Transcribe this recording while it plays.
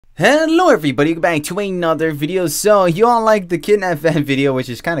Hello everybody, back to another video. So you all like the Kidnap van video, which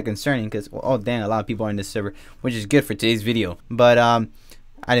is kind of concerning because oh dang, a lot of people are in this server, which is good for today's video. But I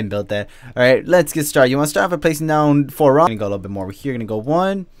didn't build that. All right, let's get started. You want to start by placing down 4 rocks. I'm gonna go a little bit more over here. Gonna go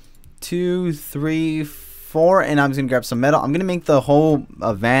 1 2 3 4, and I'm just gonna grab some metal. I'm gonna make the whole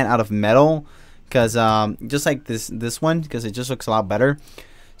van out of metal because just like this one, because it just looks a lot better.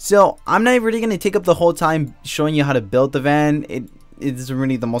 So I'm not really gonna take up the whole time showing you how to build the van. It is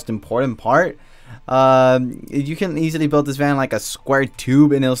really the most important part. You can easily build this van like a square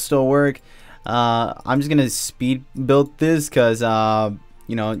tube and it'll still work. I'm just gonna speed build this because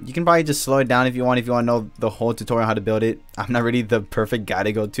you know, you can probably just slow it down if you want to know the whole tutorial how to build it. I'm not really the perfect guy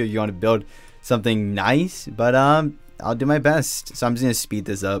to go to if you want to build something nice, but I'll do my best. So I'm just gonna speed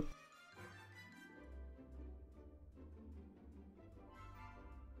this up.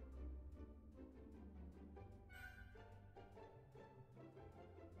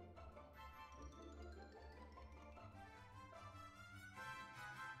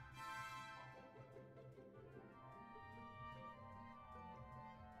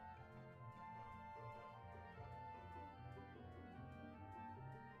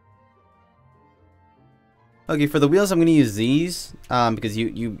 Okay, for the wheels, I'm going to use these because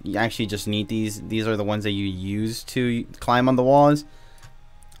you actually just need these. These are the ones that you use to climb on the walls.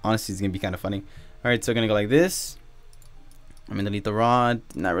 Honestly, it's going to be kind of funny. Alright, so I'm going to go like this. I'm going to delete the rod.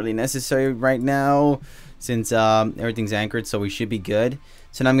 Not really necessary right now since everything's anchored, so we should be good.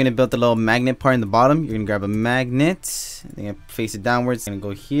 So now I'm going to build the little magnet part in the bottom. You're going to grab a magnet. I'm going to face it downwards. I'm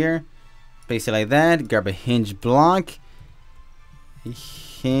going to go here. Place it like that. Grab a hinge block.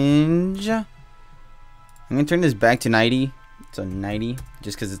 Hinge. I'm going to turn this back to 90. So 90,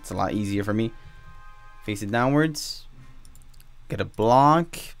 just because it's a lot easier for me. Face it downwards. Get a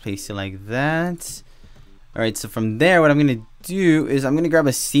block. Place it like that. Alright, so from there, what I'm going to do is I'm going to grab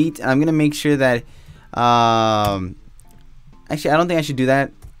a seat. And I'm going to make sure that... actually, I don't think I should do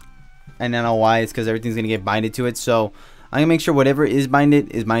that. And I know why. It's because everything's going to get binded to it. So I'm going to make sure whatever is binded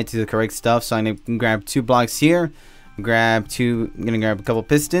to the correct stuff. So I'm going to grab 2 blocks here. I'm gonna grab a couple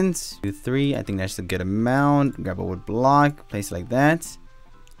pistons. 2, 3. I think that's a good amount. Grab a wood block. Place it like that.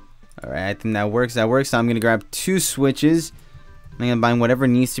 Alright, I think that works. So I'm gonna grab 2 switches. I'm gonna bind whatever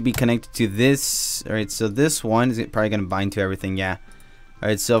needs to be connected to this. Alright, so this one is probably gonna bind to everything. Yeah.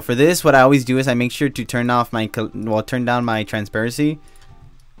 Alright, so for this, what I always do is I make sure to turn down my transparency.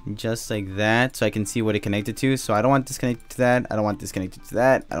 Just like that, so I can see what it connected to. So I don't want this connected to that. I don't want this connected to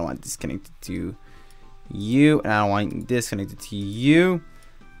that. I don't want this connected to you, and I want this connected to you,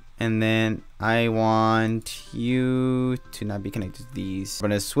 and then I want you to not be connected to these. I'm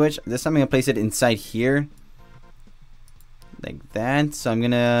gonna switch this time. I'm gonna place it inside here like that. So I'm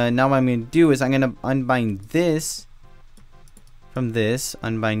gonna, now what I'm gonna do is I'm gonna unbind this from this,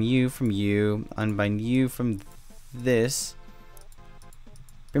 unbind you from you, unbind you from this.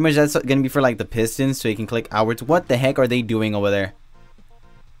 Pretty much that's gonna be for like the pistons, so you can click outwards. What the heck are they doing over there?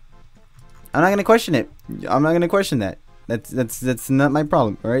 I'm not gonna question it. I'm not gonna question that. That's not my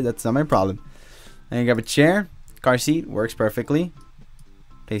problem. All right, that's not my problem. I'm gonna grab a chair. Car seat works perfectly.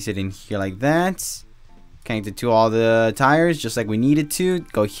 Place it in here like that. Connect it to all the tires just like we needed to.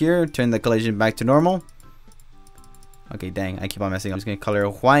 Go here. Turn the collision back to normal. Okay, dang, I keep on messing up. I'm just gonna color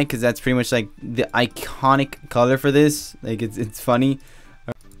it white because that's pretty much like the iconic color for this. Like it's funny.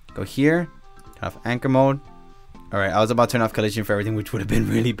 Go here. Turn off anchor mode. All right, I was about to turn off collision for everything, which would have been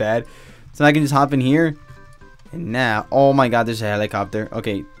really bad. So I can just hop in here. And now, oh my god, there's a helicopter.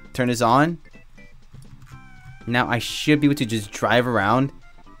 Okay, turn this on. Now I should be able to just drive around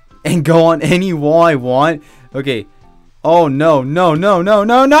and go on any wall I want. Okay. Oh no, no, no, no,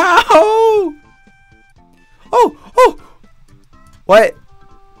 no, no! Oh! What?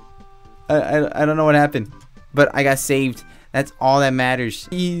 I don't know what happened. But I got saved. That's all that matters.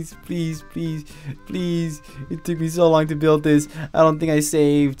 Please, please, please, please. It took me so long to build this. I don't think I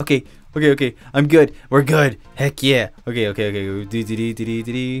saved. Okay. Okay, I'm good. We're good. Heck yeah. Okay.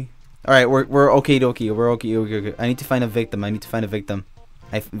 Alright, we're okay. We're okay. I need to find a victim.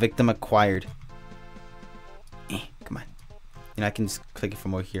 Victim acquired. Come on. And I can just click it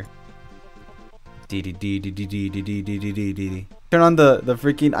from over here. Turn on the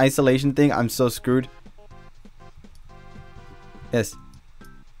freaking isolation thing. I'm so screwed. Yes.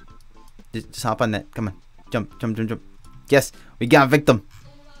 Just hop on that. Come on. Jump. Yes, we got a victim.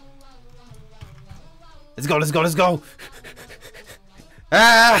 Let's go.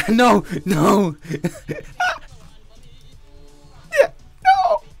 Ah, no. Yeah, no.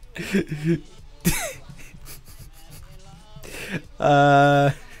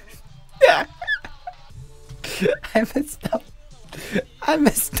 Yeah. I messed up. I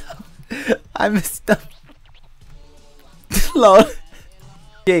messed up. I messed up. Lol.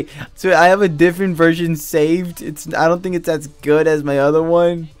 Okay, so I have a different version saved. I don't think it's as good as my other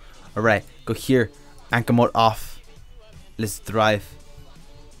one. Alright, go here. Anchor mode off. Let's drive.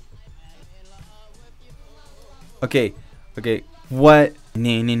 Okay, okay. What?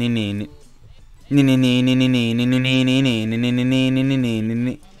 Wrong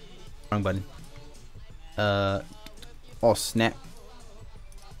button. Oh snap.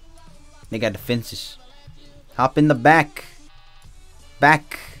 They got the fences. Hop in the back.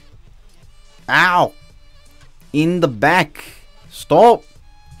 Back. Ow. In the back. Stop.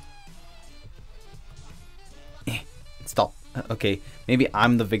 Stop. Okay, maybe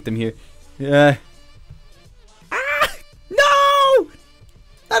I'm the victim here. Yeah. Ah! No!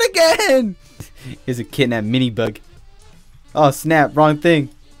 Not again! Here's a Kidnap mini bug. Oh snap! Wrong thing.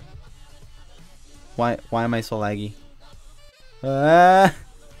 Why am I so laggy? There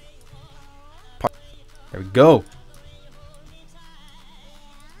we go.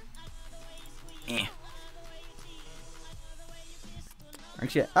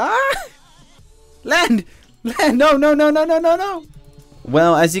 Actually, land! Land! No, no, no, no, no, no, no!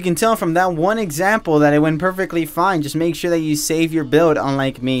 Well, as you can tell from that one example that it went perfectly fine. Just make sure that you save your build,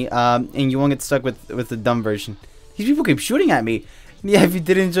 unlike me, and you won't get stuck with the dumb version. These people keep shooting at me. Yeah, if you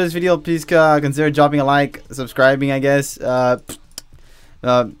did enjoy this video, please consider dropping a like, subscribing, I guess. For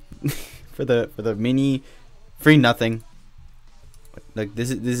the mini, free nothing. Like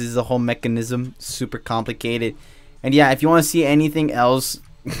this is the whole mechanism, super complicated. And yeah, if you want to see anything else,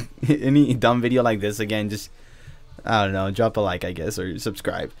 any dumb video like this again, just I don't know, drop a like, I guess, or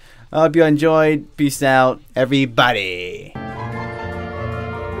subscribe. I hope you enjoyed. Peace out, everybody.